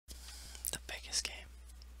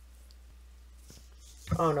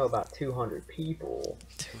I don't know about 200 people.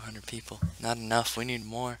 200 people. Not enough. We need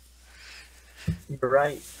more. You're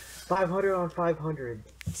right. 500 on 500.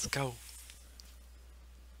 Let's go.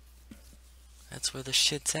 That's where the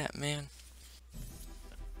shit's at, man.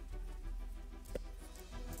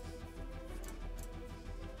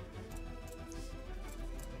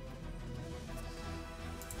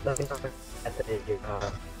 Let me know at the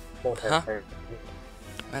Huh? multiplayer.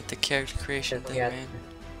 I'm at the character creation thing, At, man.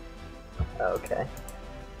 okay.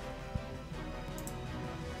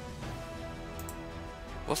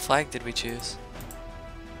 What flag did we choose?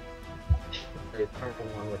 The purple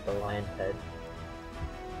one with the lion's head.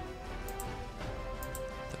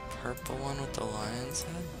 The purple one with the lion's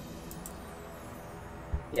head?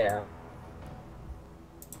 Yeah.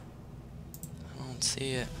 I don't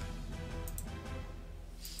see it.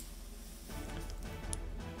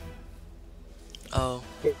 Oh.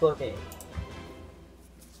 Keep looking.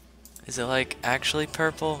 Is it like actually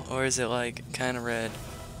purple or is it like kind of red?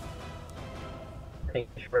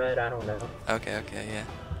 Pinkish red, I don't know. Okay, okay, yeah.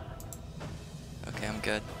 Okay, I'm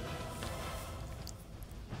good.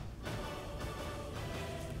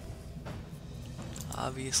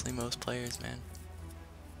 Obviously most players, man.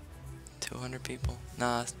 200 people.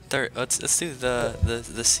 Nah, third. Let's do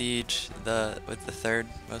the siege with the third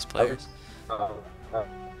most I was, players. uh, uh,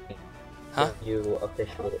 Huh? NW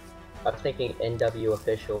official. I was thinking NW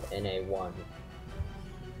official NA1.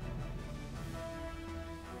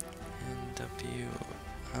 NW.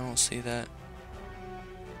 I don't see that.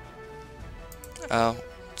 Oh,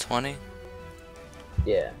 20?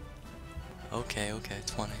 Yeah. Okay, okay,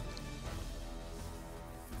 20.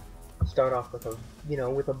 Start off with a,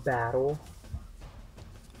 with a battle.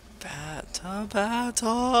 Battle!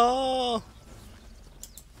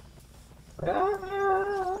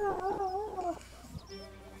 Ah!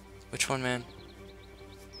 Which one, man?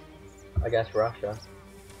 I guess Russia.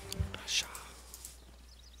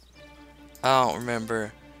 I don't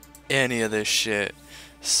remember any of this shit.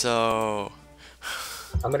 So,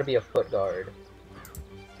 I'm gonna be a foot guard.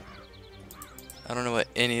 I don't know what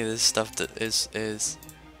any of this stuff that is.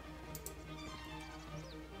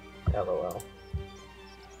 LOL.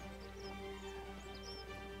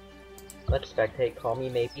 Let's spectate. Call me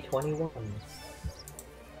maybe 21.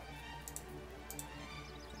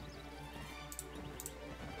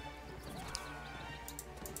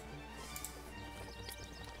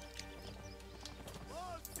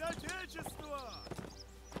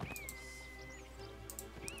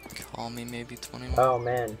 Call me maybe 21. Oh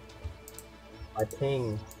man, my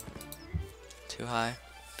ping. Too high.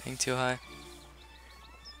 Ping too high.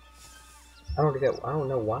 I don't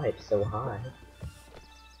know why it's so high.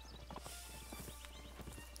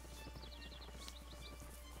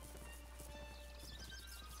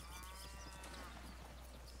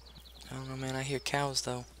 I don't know, man. I hear cows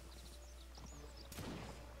though.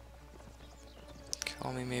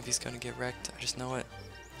 Call me maybe he's gonna get wrecked. I just know it.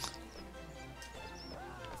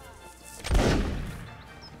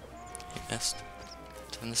 He missed.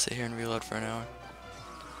 Time to sit here and reload for an hour.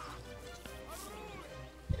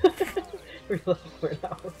 Reload for an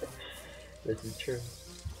hour. This is true.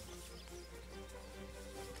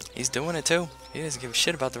 He's doing it too. He doesn't give a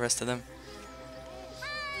shit about the rest of them.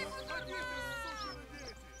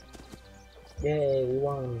 Yay, we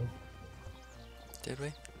won. Did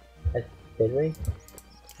we? Did we? No,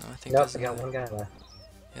 I think Nope, there's we got another. one guy left.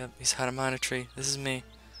 Yep, he's hiding behind a tree. This is me.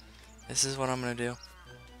 This is what I'm gonna do.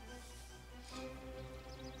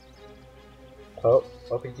 Oh,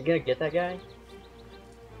 is he gonna get that guy?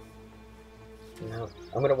 No,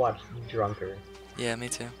 I'm gonna watch Drunker. Yeah, me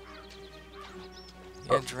too. You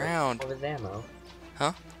got drowned. All his ammo.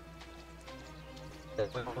 Huh?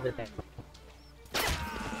 All his ammo.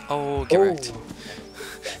 Oh, get wrecked.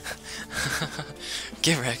 Oh.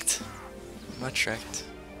 Get wrecked. Much wrecked.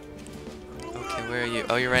 Okay, where are you?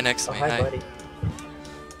 Oh, you're right next to Oh, me. hi, Hi. buddy.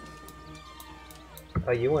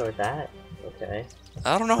 Oh, you went with that? Okay.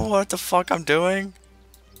 I don't know what the fuck I'm doing.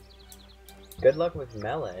 Good luck with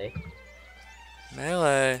melee.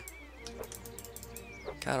 Melee.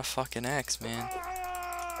 Got a fucking axe, man.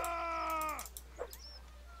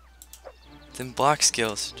 Them block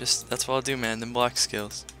skills. Just, that's what I'll do, man. Them block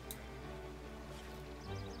skills.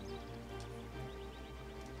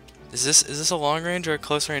 Is this a long range or a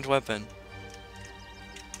close range weapon?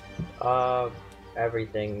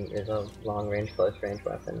 Everything is a long range, close range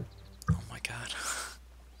weapon. Oh my god.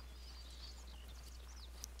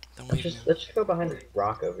 Don't Let's leave me. just go behind this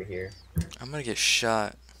rock over here. I'm gonna get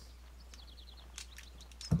shot.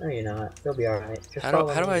 No, you're not. You'll be alright. Just How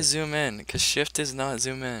follow do me. I zoom in? Cause shift is not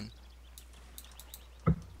zoom in.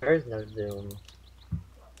 There is no zoom.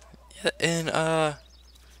 Yeah, in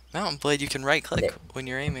Mountain Blade, you can right click Yeah. when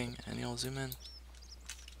you're aiming and you'll zoom in.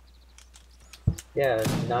 Yeah,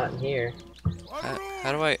 not in here.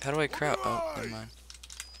 How do I crouch? Oh, never mind.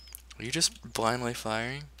 Are you just blindly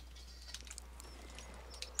firing?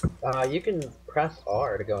 You can press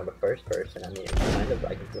R to go into first person. I mean, kind of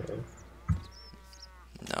like a zoom.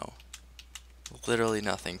 No. Literally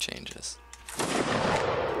nothing changes.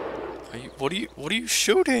 What are you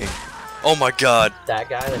shooting? Oh my god. That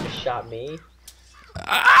guy that just shot me.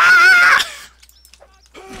 Ah!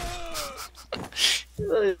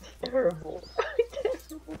 That's terrible.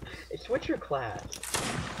 Terrible. Hey, switch your class.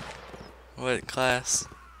 What class?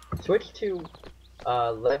 Switch to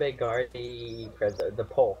Lebe Guardi Prezzo, the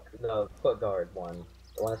Polk, the foot guard one.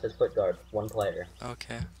 The one that says foot guard, one player.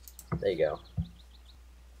 Okay. There you go.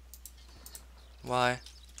 Why?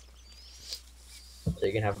 So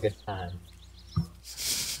you can have a good time.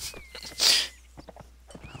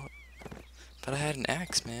 But I had an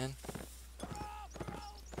axe, man.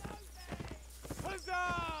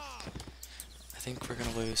 I think we're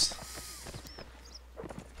gonna lose.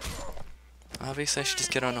 Obviously, I should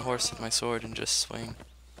just get on a horse with my sword and just swing.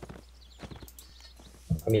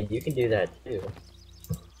 I mean, you can do that too.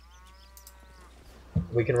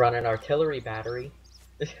 We can run an artillery battery.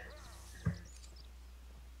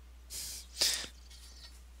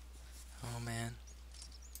 Oh man.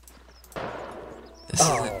 This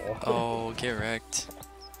Oh. isn't. Oh, get wrecked.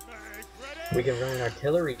 We can run an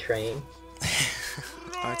artillery train.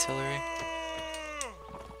 Artillery?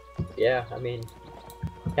 Yeah, I mean,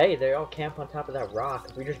 hey, they all camp on top of that rock.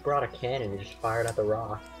 We just brought a cannon and just fired at the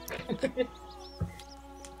rock.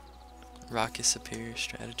 Rock is superior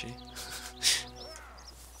strategy.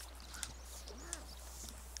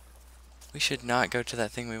 We should not go to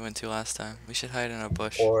that thing we went to last time. We should hide in a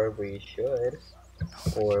bush. Or we should.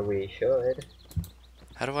 Or we should.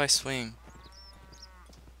 How do I swing?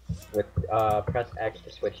 With press X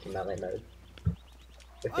to switch to melee mode.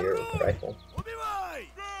 With your rifle.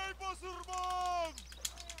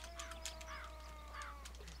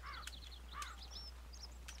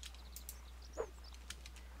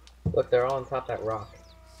 Look, they're all on top of that rock.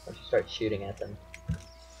 Let's just start shooting at them.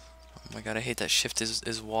 Oh my god, I hate that shift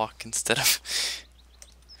is walk instead of.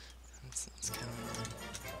 That's kind of.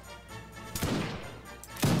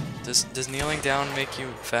 Does kneeling down make you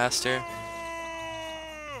faster?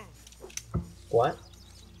 What?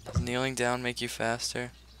 Does kneeling down make you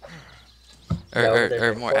faster? No, there's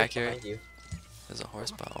Or a more horse accurate? behind you. There's a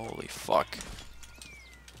horse, but holy fuck.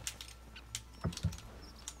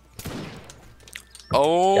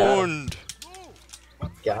 Owned!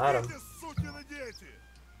 Got him.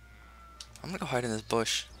 I'm gonna go hide in this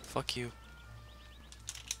bush. Fuck you.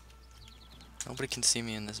 Nobody can see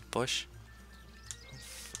me in this bush.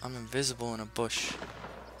 I'm invisible in a bush.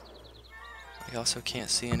 I also can't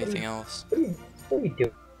see anything else. What are you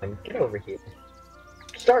doing? Get over here.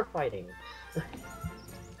 Start fighting.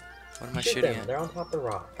 What am I Shoot shooting them. at? They're on top of the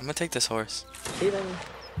rock. I'm gonna take this horse. See them?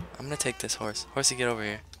 I'm gonna take this horse. Horsey, get over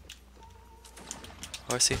here.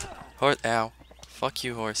 Horsey. Ow. Fuck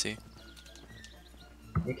you, horsey.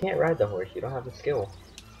 You can't ride the horse. You don't have the skill.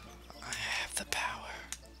 I have the power.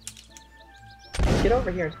 Get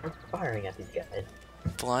over here and start firing at these guys.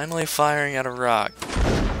 Blindly firing at a rock.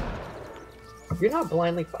 You're not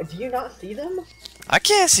blindly do you not see them? I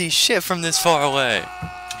can't see shit from this far away.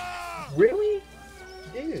 Really?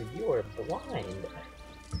 Dude, you are blind.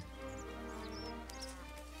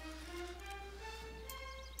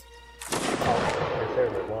 Oh, my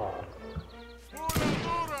server lost.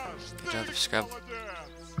 Good job, scrub.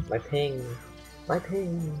 My ping. My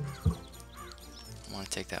ping. I want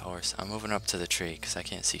to take that horse. I'm moving up to the tree because I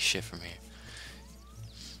can't see shit from here.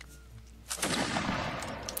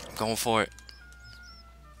 I'm going for it.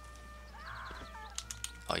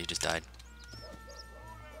 Oh, you just died.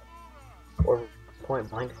 Or point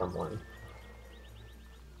blank someone. You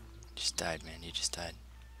just died, man. You just died.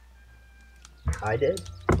 I did?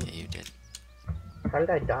 Yeah, you did. How did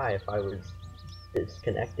I die if I was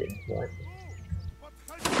disconnected? What?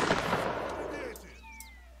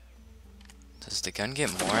 Does the gun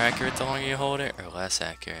get more accurate the longer you hold it, or less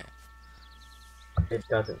accurate? It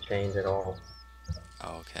doesn't change at all.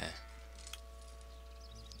 Oh, okay.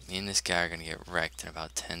 Me and this guy are gonna get wrecked in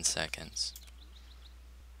about 10 seconds.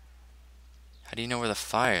 How do you know where the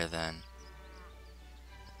fire then?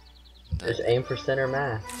 Just aim for center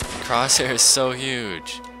mass. Crosshair is so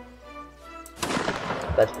huge.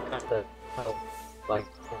 That's because the like.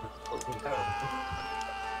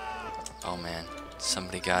 Oh man,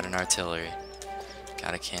 somebody got an artillery.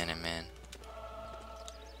 Got a cannon, man.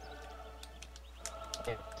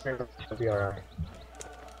 It'll be alright.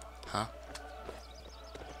 Huh?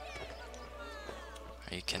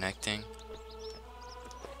 Are you connecting?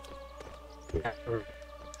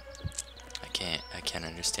 I can't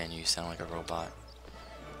understand you. You sound like a robot.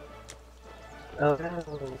 Oh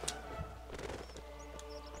no.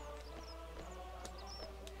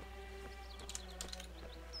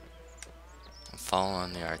 I'm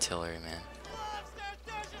following the artillery, man.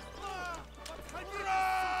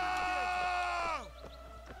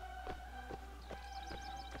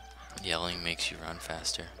 Yelling makes you run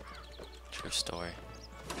faster. True story.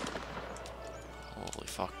 Holy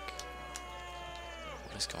fuck.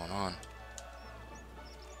 What is going on?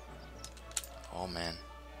 Oh man.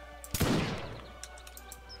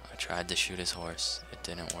 I tried to shoot his horse. It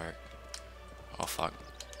didn't work. Oh fuck.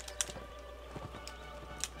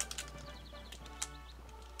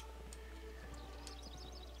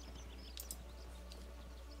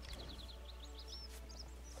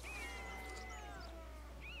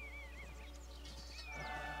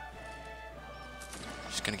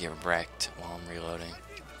 Just gonna get wrecked while I'm reloading.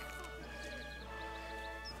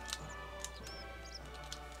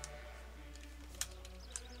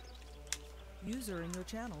 User in your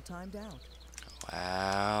channel timed out.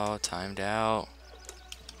 Wow, timed out.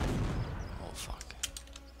 Oh fuck.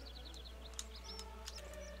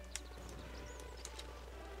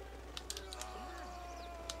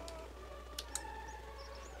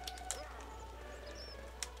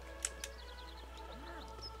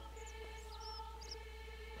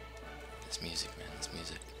 This music, man, this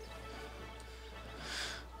music.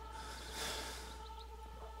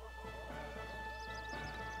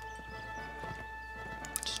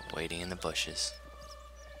 Just waiting in the bushes.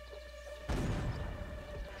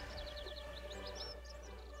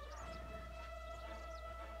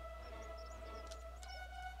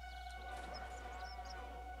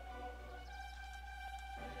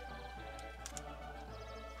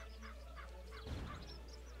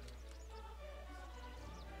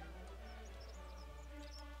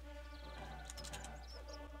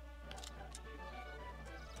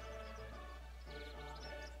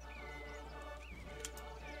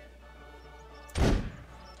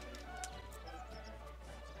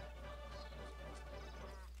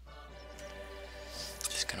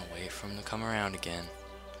 Gonna wait for him to come around again,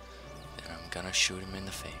 then I'm gonna shoot him in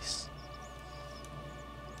the face.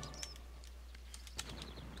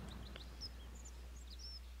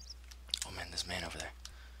 Oh man, there's a man over there.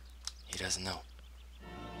 He doesn't know.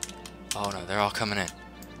 Oh no, they're all coming in.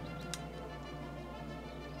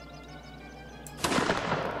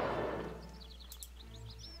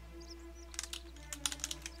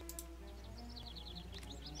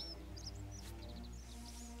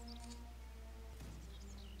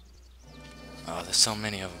 Oh, there's so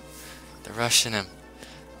many of them. They're rushing him.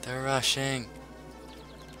 They're rushing.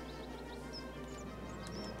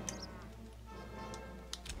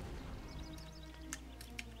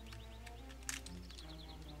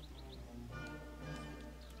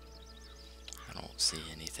 I don't see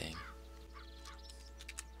anything.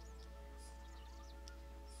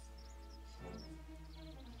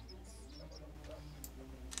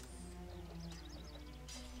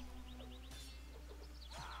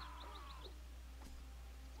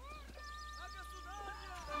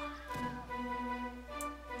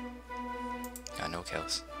 Got no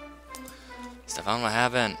kills. Stefan, what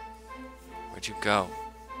happened? Where'd you go?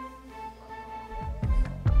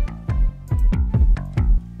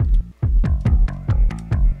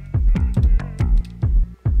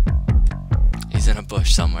 He's in a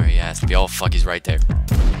bush somewhere, he has to be. Oh fuck, he's right there.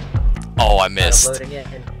 Oh, I missed. Loading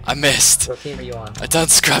in. I missed. What team are you on? I done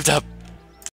scrubbed up.